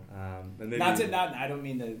true. And maybe, I don't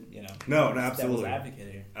mean to, No, devil's absolutely.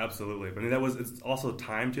 advocate here. Absolutely. But I mean, it's also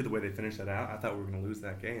timed to the way they finished that out. I thought we were going to lose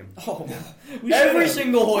that game. Oh, every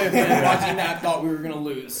single Hoya fan watching that thought we were going to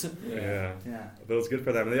lose. Yeah. But it was good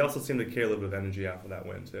for them. And they also seemed to carry a little bit of energy after that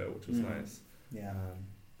win, too, which was nice. Yeah.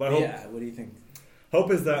 But hope, what do you think? Hope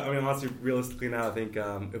is that, honestly, realistically now, I think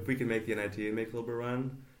if we can make the NIT and make a little bit of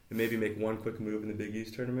run, and maybe make one quick move in the Big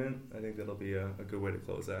East tournament, I think that'll be a good way to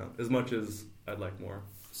close out, as much as I'd like more.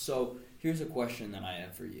 So here's a question that I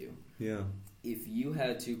have for you. Yeah. If you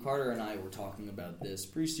had to, Carter and I were talking about this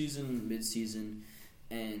preseason, midseason,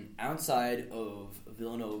 and outside of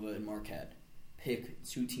Villanova and Marquette, pick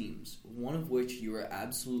two teams, one of which you are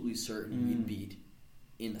absolutely certain you'd beat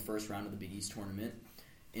in the first round of the Big East tournament,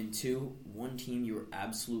 and two, one team you are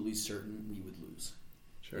absolutely certain we would lose.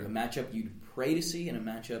 Sure. Like a matchup you'd pray to see and a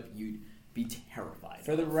matchup you'd be terrified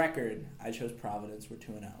For the of. record, I chose Providence. We're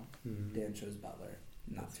 2-0. Mhm. Dan chose Butler.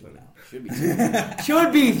 Not 2-0. Should be 2-0.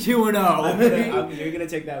 Should be 2-0. You're gonna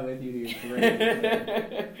take that with you to your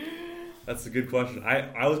grave. That's a good question.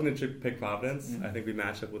 I was going to pick Providence. I think we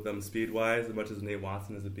match up with them speed-wise, as much as Nate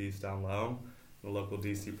Watson is a beast down low, the local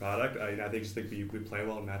DC product. I just think we play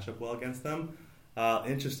well and match up well against them.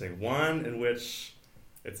 Interesting. One in which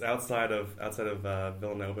it's outside of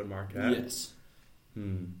Villanova and Marquette. Yes.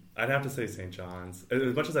 I'd have to say St. John's.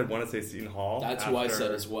 As much as I want to say Seton Hall. That's who I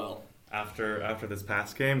said as well. After this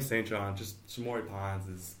past game, St. John, just Shamori Pons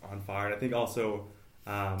is on fire. And I think also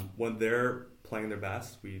when they're playing their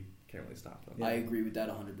best, we can't really stop them. I agree with that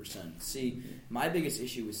 100%. See, my biggest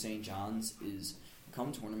issue with St. John's is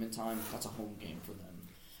come tournament time, that's a home game for them.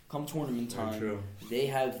 Come tournament time, they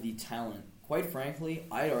have the talent. Quite frankly,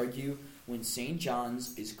 I'd argue when St.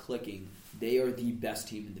 John's is clicking, they are the best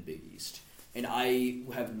team in the Big East. And I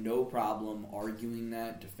have no problem arguing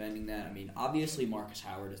that, defending that. I mean, obviously Marcus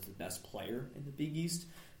Howard is the best player in the Big East,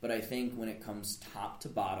 but I think when it comes top to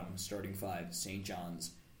bottom, starting five, St.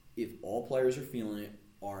 John's, if all players are feeling it,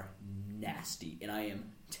 are nasty. And I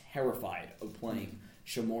am terrified of playing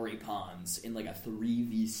Shamori Pons in like a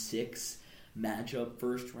 3v6 matchup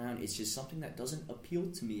first round. It's just something that doesn't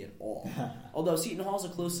appeal to me at all. Although Seton Hall's a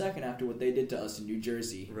close second after what they did to us in New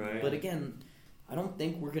Jersey. Right. But again, I don't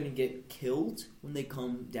think we're going to get killed when they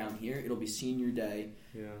come down here. It'll be senior day.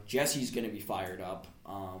 Yeah. Jesse's going to be fired up.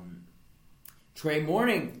 Trey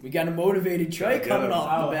Morning. We got a motivated Trey coming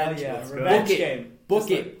off the bench. Yeah. Let's Revenge Book it. game.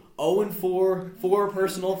 Book it. 0-4, 4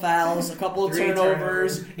 personal fouls, a couple of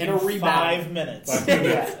turnovers, and a rebound. 5 minutes. 5 minutes.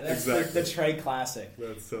 Yeah, that's Exactly. the Trey classic.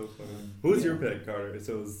 That's so funny. Who was your pick, Carter?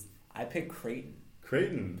 So it was I picked Creighton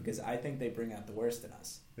Creighton. because I think they bring out the worst in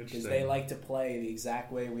us. Because Interesting. they like to play the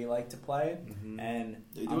exact way we like to play, and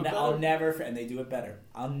They do it I'll better. never and they do it better.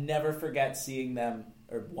 I'll never forget seeing them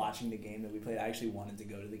or watching the game that we played. I actually wanted to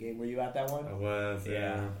go to the game. Were you at that one? I was,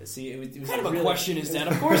 yeah. See, it was What kind of a really- question is it that?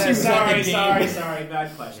 was- Of course he was at the game. sorry,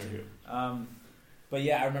 bad question. But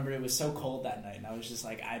yeah, I remember it was so cold that night, and I was just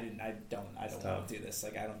like, I don't want to do this.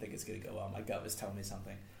 Like, I don't think it's gonna go well. My gut was telling me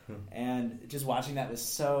something, and just watching that was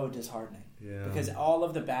so disheartening. Yeah. Because all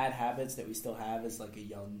of the bad habits that we still have as like a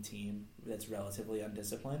young team that's relatively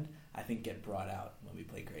undisciplined, I think get brought out when we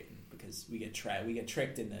play Creighton because we get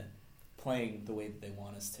tricked into playing the way that they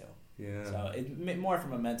want us to. Yeah. So it more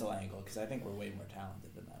from a mental angle because I think we're way more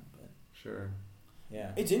talented than them. But Sure.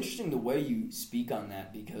 yeah, It's interesting the way you speak on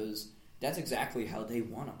that because that's exactly how they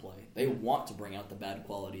want to play. They want to bring out the bad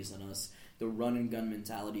qualities in us the run and gun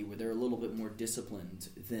mentality where they're a little bit more disciplined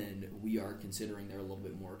than we are, considering they're a little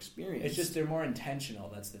bit more experienced. It's just they're more intentional.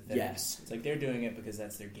 That's the thing. Yes. It's like they're doing it because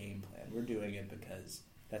that's their game plan. We're doing it because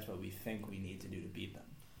that's what we think we need to do to beat them.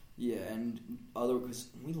 Yeah, and because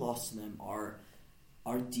we lost to them, our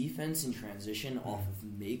defense in transition off of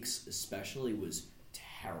makes especially was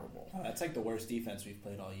terrible. Oh, that's like the worst defense we've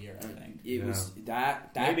played all year, I think. It was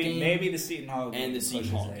that maybe, game maybe the Seton Hall game and the Seton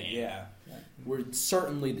Hall pushes it. game. Yeah. Were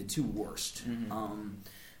certainly the two worst. Mm-hmm.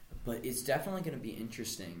 But it's definitely going to be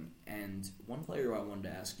interesting. And one player I wanted to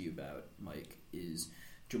ask you about, Mike, is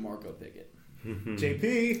Jamarco Pickett.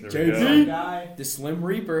 JP, There we go. guy, The Slim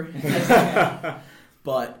Reaper.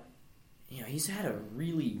 But, he's had a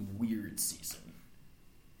really weird season.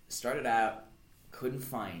 Started out,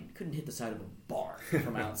 couldn't hit the side of a bar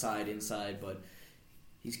from outside, inside, but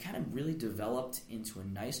he's kind of really developed into a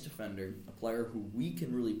nice defender, a player who we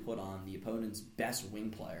can really put on the opponent's best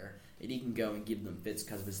wing player, and he can go and give them fits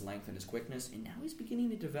because of his length and his quickness, and now he's beginning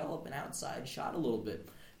to develop an outside shot a little bit.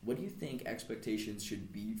 What do you think expectations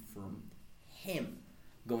should be from him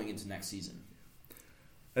going into next season?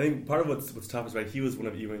 I think part of what's tough is, right, he was one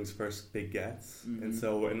of Ewing's first big gets.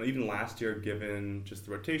 Mm-hmm. And even last year, given just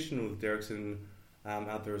the rotation with Derrickson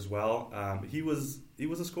out there as well, he was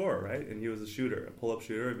a scorer, right? And he was a shooter, a pull-up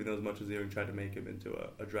shooter, even though as much as Ewing tried to make him into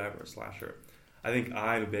a driver, a slasher. I think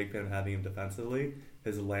I'm a big fan of having him defensively.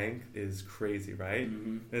 His length is crazy, right?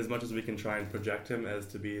 Mm-hmm. And as much as we can try and project him as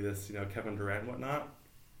to be this, Kevin Durant and whatnot,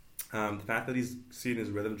 the fact that he's seeing his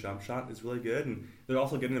rhythm jump shot is really good, and they're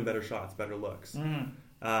also getting him better shots, better looks. Mm-hmm.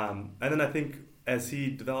 And then I think as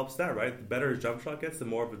he develops that, right, the better his jump shot gets, the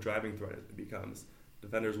more of a driving threat it becomes.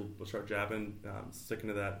 Defenders will start jabbing, sticking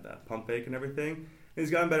to that pump fake and everything. And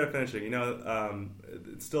he's gotten better at finishing.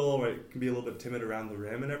 It's still can be a little bit timid around the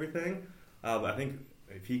rim and everything. But I think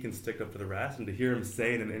if he can stick up to the rest, and to hear him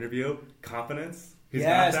say in an interview, confidence, he's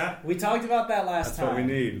got that. We talked about that last time. That's what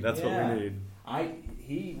we need. That's what we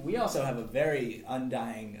need. We also have a very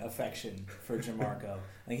undying affection for Jamarco.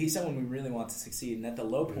 Like, he's someone we really want to succeed. And at the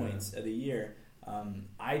low points of the year,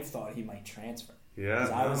 I thought he might transfer. Yeah,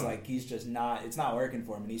 because I was like, he's just not. It's not working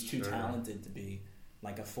for him, and he's too talented to be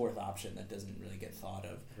like a fourth option that doesn't really get thought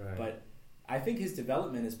of. Right. But I think his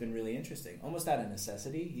development has been really interesting. Almost out of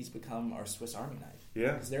necessity, he's become our Swiss Army knife.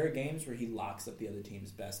 Yeah. Because there are games where he locks up the other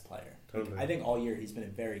team's best player. Totally. I think all year he's been a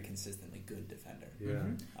very consistently good defender. Yeah.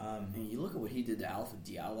 And you look at what he did to Alpha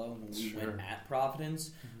Diallo when we went at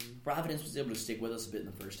Providence. Providence was able to stick with us a bit in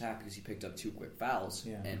the first half because he picked up 2 quick fouls,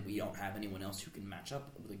 and we don't have anyone else who can match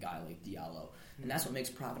up with a guy like Diallo. And that's what makes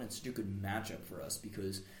Providence such a good matchup for us,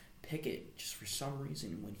 because Pickett, just for some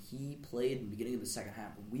reason, when he played in the beginning of the second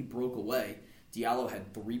half, when we broke away, Diallo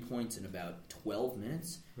had 3 points in about 12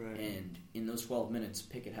 minutes, and in those 12 minutes,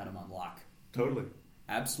 Pickett had him on lock. Totally.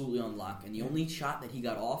 Absolutely on lock. And the only shot that he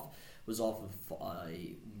got off was off of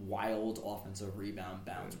a wild offensive rebound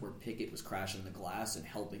bounce where Pickett was crashing the glass and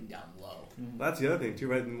helping down low. That's the other thing, too,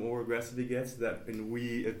 right? The more aggressive he gets, and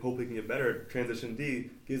we hopefully can get better, transition D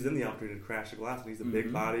gives him the opportunity to crash the glass. And he's a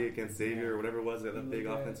big body against Xavier or whatever it was, that big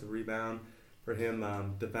offensive rebound. For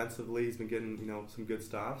him, defensively, he's been getting some good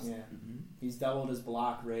stops. Yeah, he's doubled his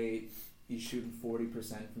block rate. He's shooting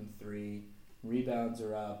 40% from 3. Rebounds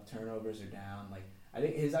are up. Turnovers are down. Like, I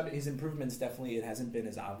think his improvements definitely, it hasn't been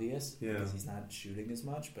as obvious because he's not shooting as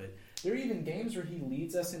much. But there are even games where he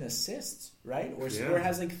leads us in assists, right? Or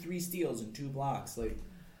has like 3 steals and 2 blocks. Like,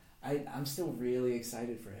 I'm still really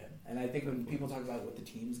excited for him. And I think when people talk about what the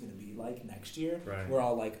team's going to be like next year, we're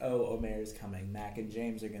all like, oh, Omer's coming. Mac and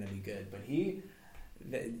James are going to be good. But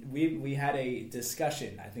we had a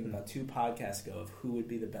discussion, I think about 2 podcasts ago, of who would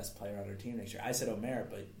be the best player on our team next year. I said Omer,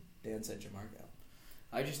 but Dan said Jamarco.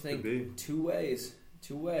 I just think two ways.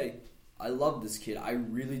 I love this kid. I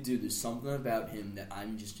really do. There's something about him that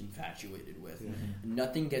I'm just infatuated with.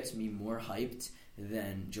 Nothing gets me more hyped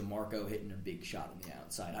than Jamarco hitting a big shot on the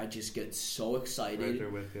outside. I just get so excited Right there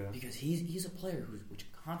with you. because he's a player which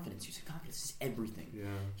confidence is everything. Yeah.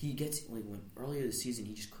 He gets when earlier this season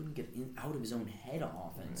he just couldn't get out of his own head on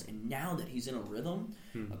offense, and now that he's in a rhythm,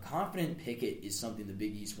 a confident Pickett is something the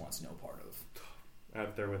Big East wants no part of.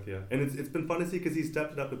 Out there with you. And it's been fun to see because he's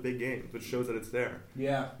stepped it up in big games, which shows that it's there.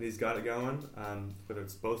 Yeah. And he's got it going, whether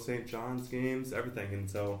it's both St. John's games, everything. And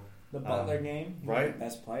so the Butler game, right?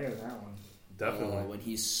 Best player in that one. Definitely. When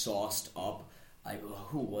he sauced up,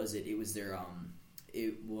 who was it? It was their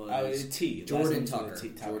it was Jordan Tucker.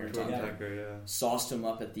 Jordan Tucker, sauced him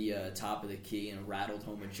up at the top of the key and rattled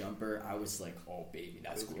home a jumper. I was like, oh baby,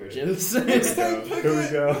 that's gorgeous. Here we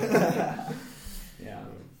go. Yeah.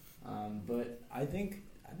 But I think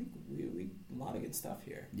we a lot of good stuff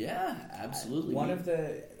here. Yeah, absolutely. One of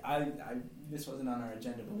the this wasn't on our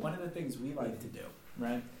agenda, but one of the things we like to do,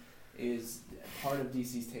 right, is part of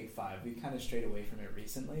DC's Take 5. We kind of strayed away from it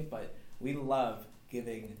recently, but we love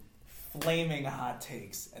giving flaming hot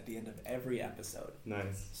takes at the end of every episode.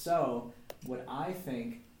 Nice. So, what I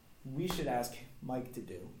think we should ask Mike to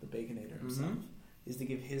do, the Baconator himself, is to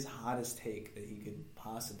give his hottest take that he could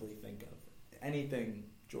possibly think of. Anything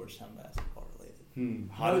Georgetown basketball related.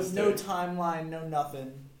 No timeline, no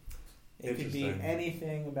nothing. It could be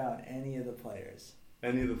anything about any of the players.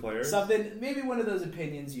 Any of the players? Something, maybe one of those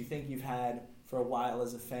opinions you think you've had for a while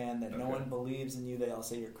as a fan that no one believes in you. They all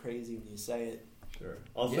say you're crazy when you say it. Sure.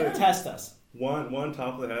 I'll say test us. One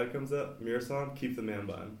top of the head comes up. Mirsan, keep the man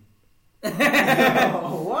bun.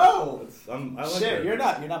 Whoa! I like Shit, it. you're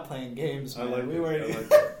not playing games, man. I like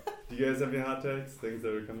it. Do you guys have any hot takes? Things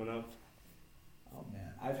that are coming up? Oh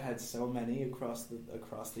man, I've had so many across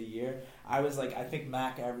the year. I think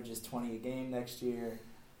Mac averages 20 a game next year.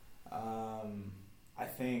 I don't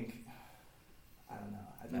know.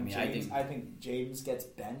 I think James gets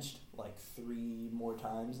benched like 3 more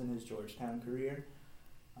times in his Georgetown career.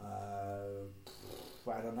 I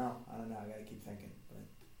don't know. I gotta keep thinking, but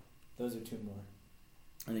those are 2 more.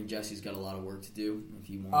 I think Jesse's got a lot of work to do if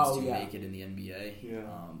he wants to make it in the NBA. Yeah.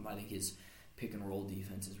 I think his pick and roll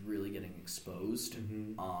defense is really getting exposed.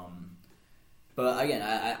 But again,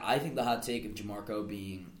 I think the hot take of Jamarco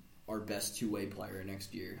being our best 2-way player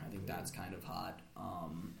next year, I think that's kind of hot.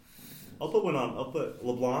 I'll put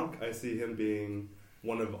LeBlanc. I see him being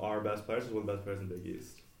one of our best players. He's one of the best players in Big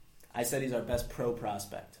East. I said he's our best pro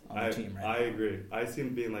prospect on the team right now. I agree. I see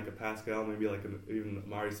him being like a Pascal, maybe like even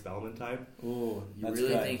Mari Spellman type. Ooh, you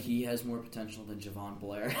really think he has more potential than Javon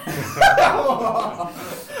Blair?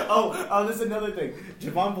 Oh, that's another thing.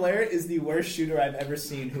 Javon Blair is the worst shooter I've ever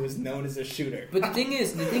seen who is known as a shooter. But the thing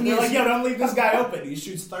is, like, yo, don't leave this guy open. He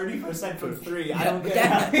shoots 30% from 3. Yeah, I don't get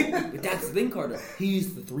that. But that's the thing, Carter.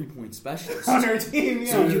 He's the 3-point specialist on our team.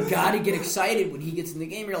 Yeah. So you got to get excited when he gets in the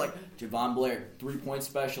game. You're like, Javon Blair, 3-point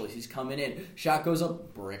specialist. He's coming in. Shot goes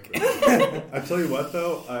up, brick. I tell you what,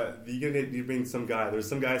 though, you bring some guy. There's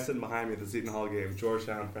some guy sitting behind me at the Seton Hall game,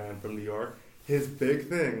 Georgetown fan from New York. His big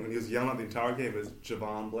thing when he was yelling out the entire game is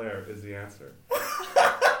Javon Blair is the answer.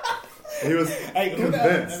 He was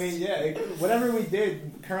convinced. I mean, whatever we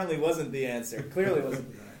did currently wasn't the answer. Clearly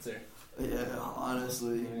wasn't the answer. Yeah,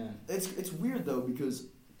 honestly. Yeah. It's weird, though, because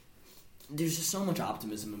there's just so much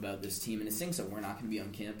optimism about this team, and it stinks that we're not going to be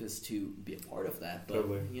on campus to be a part of that. But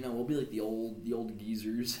we'll be like the old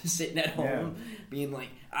geezers sitting at home, being like,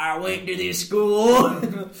 "I went to this school."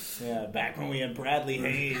 Yeah, back when we had Bradley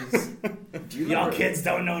Hayes. Y'all kids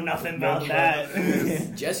don't know nothing about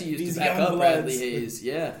that. Jesse used to back up Bradley Hayes,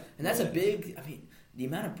 and that's a big. I mean, the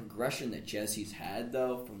amount of progression that Jesse's had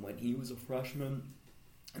though from when he was a freshman,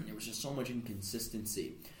 and there was just so much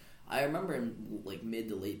inconsistency. I remember in like mid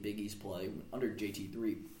to late Big East play under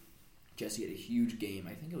JT3, Jesse had a huge game.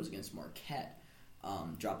 I think it was against Marquette.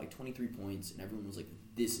 Dropped like 23 points, and everyone was like,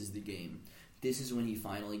 "This is the game. This is when he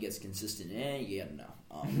finally gets consistent." No.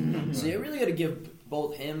 So you really got to give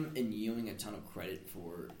both him and Ewing a ton of credit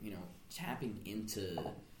for tapping into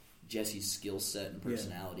Jesse's skill set and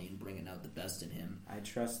personality and bringing out the best in him. I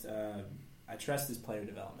trust his player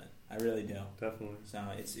development. I really do. Definitely. So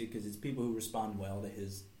it's because it's people who respond well to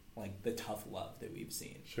his. Like the tough love that we've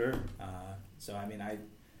seen. Sure. So I mean,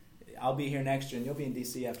 I'll be here next year, and you'll be in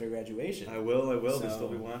DC after graduation. I will. So, still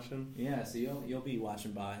be watching. Yeah. So you'll be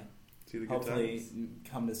watching by. See the good Hopefully, times.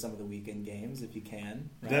 Come to some of the weekend games if you can.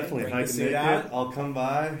 Right? Definitely. If I can make it, I'll come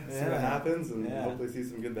by, see what happens, and hopefully see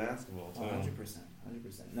some good basketball. 100%.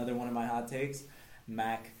 Another one of my hot takes: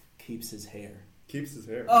 Mac keeps his hair. Keeps his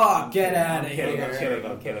hair. Oh, get out of here!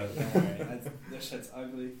 I'm kidding. Don't worry. That shit's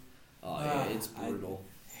ugly. Oh yeah, it's brutal.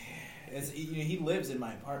 He lives in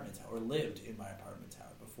my apartment tower, or lived in my apartment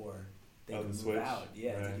tower before they moved out.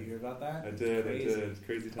 Yeah, right. Did you hear about that? I did. It's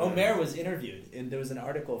crazy times. Omer was interviewed, and there was an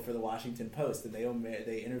article for the Washington Post, and they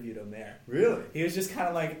interviewed Omer. Really? He was just kind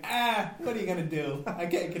of like, what are you gonna do? I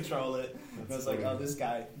can't control it. I was like, this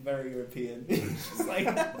guy, very European. Just like,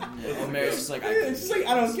 Omer's just like,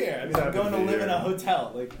 I don't care. I mean, I'm going to live in a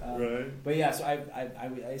hotel. Right. But yeah, so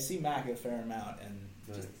I see Mac a fair amount, and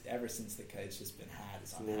just ever since it's just been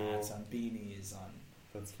hats on on beanies, on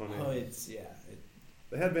that's funny. hoods. Yeah.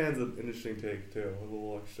 The headband's an interesting take too, a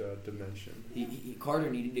little extra dimension. Carter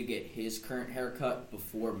needed to get his current haircut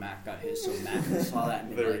before Mac got his, so Mac saw that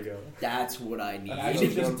and there you go. That's what I need. I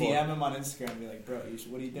should just DM him on Instagram and be like, "Bro,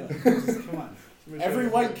 what are you doing? Come on." Every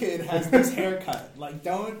white kid has this haircut. Like,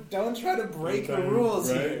 don't try to break the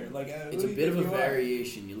rules right? here. Like, It's a bit of a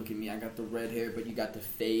variation. You look at me, I got the red hair, but you got the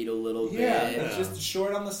fade a little bit. Yeah, it's just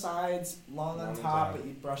short on the sides, long on top, but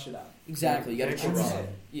you brush it out. Exactly, you got to That's choose.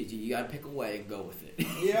 it. You got to pick a way and go with it.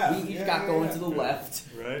 Yeah, we got going to the left,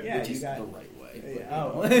 Right? Yeah, which you is got- the right way.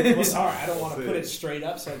 Yeah. but, Oh, you know. well, sorry, I don't want to put it straight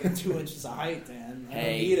up so I get 2 inches of height, man. I don't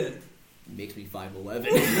Hey. need it. It makes me 5'11",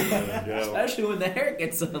 There you go. especially when the hair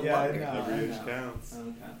gets longer. Every inch I know. counts.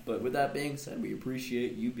 Okay. But with that being said, we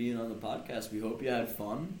appreciate you being on the podcast. We hope you had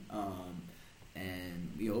fun,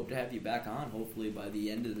 and we hope to have you back on. Hopefully by the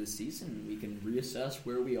end of the season, we can reassess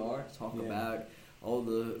where we are, talk about all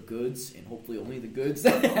the goods, and hopefully only the goods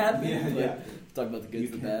that happen. Yeah. Talk about the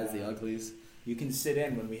goods, the bads, the uglies. You can sit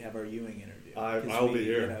in when we have our Ewing interview. 'Cause I'll be we,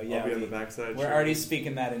 here. you know, I'll be on the backside. We're already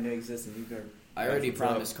speaking that into existence. You can, I already That's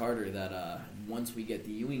what's promised Carter that once we get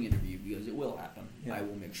the Ewing interview, because it will happen, Yeah. I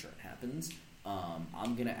will make sure it happens.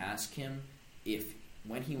 I'm going to ask him if,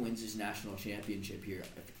 when he wins his national championship here,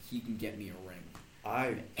 if he can get me a ring.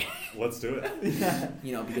 Let's do it.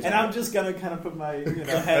 You know, because and I'm just gonna kind of put my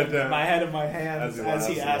head in my hands as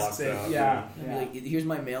he asks it. out, Yeah. I'll be like, here's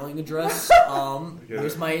my mailing address.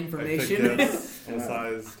 Here's my I pick information. gifts on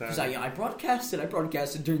size Because 10. I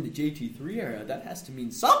broadcasted during the JT3 era. That has to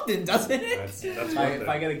mean something, doesn't it? That's If worth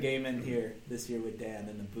I it. get a game in here this year with Dan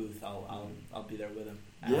in the booth, I'll be there with him.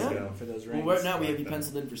 Yeah. Asking him for those rings. Well, right now we have you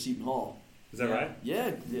penciled in for Seton Hall. Is that right?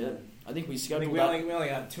 Yeah. I think we I scheduled think we that. only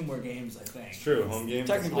got 2 more games. I think. It's true. Home games.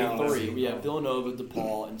 Technically is 3. Seton We have Hall. Villanova,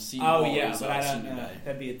 DePaul, and Seton Oh Hall. yeah, is, but I don't senior know. day.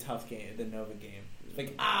 That'd be a tough game, the Nova game.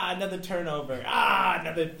 Like another turnover.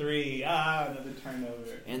 Another 3. Another turnover.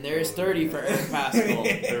 And there's 30 for Eric Pascal.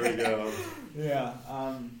 There we go. Yeah.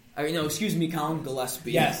 I mean, no, excuse me, Colin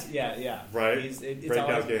Gillespie. Yes. Yeah. Right. It's Breakout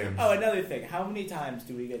always, games. Oh, another thing. How many times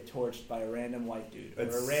do we get torched by a random white dude or a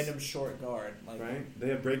It's- random short guard? Like Right? They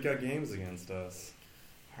have breakout games against us.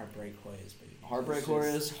 Heartbreak Hoyas, baby. Heartbreak It's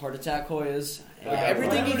Hoyas, Heart Attack Hoyas, just-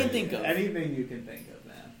 everything you whatever. can think of. Anything you can think of,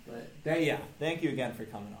 man. But yeah, thank you again for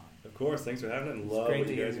coming on. Of course. Thanks for having it. And It's love great what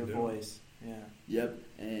to you hear guys your are doing. voice. Yeah. Yep.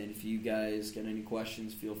 And if you guys got any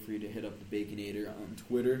questions, feel free to hit up the Baconator on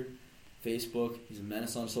Twitter, Facebook. He's a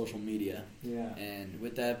menace on social media. Yeah. And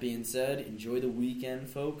with that being said, enjoy the weekend,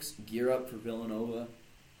 folks. Gear up for Villanova.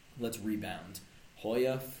 Let's rebound.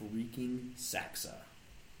 Hoya freaking Saxa.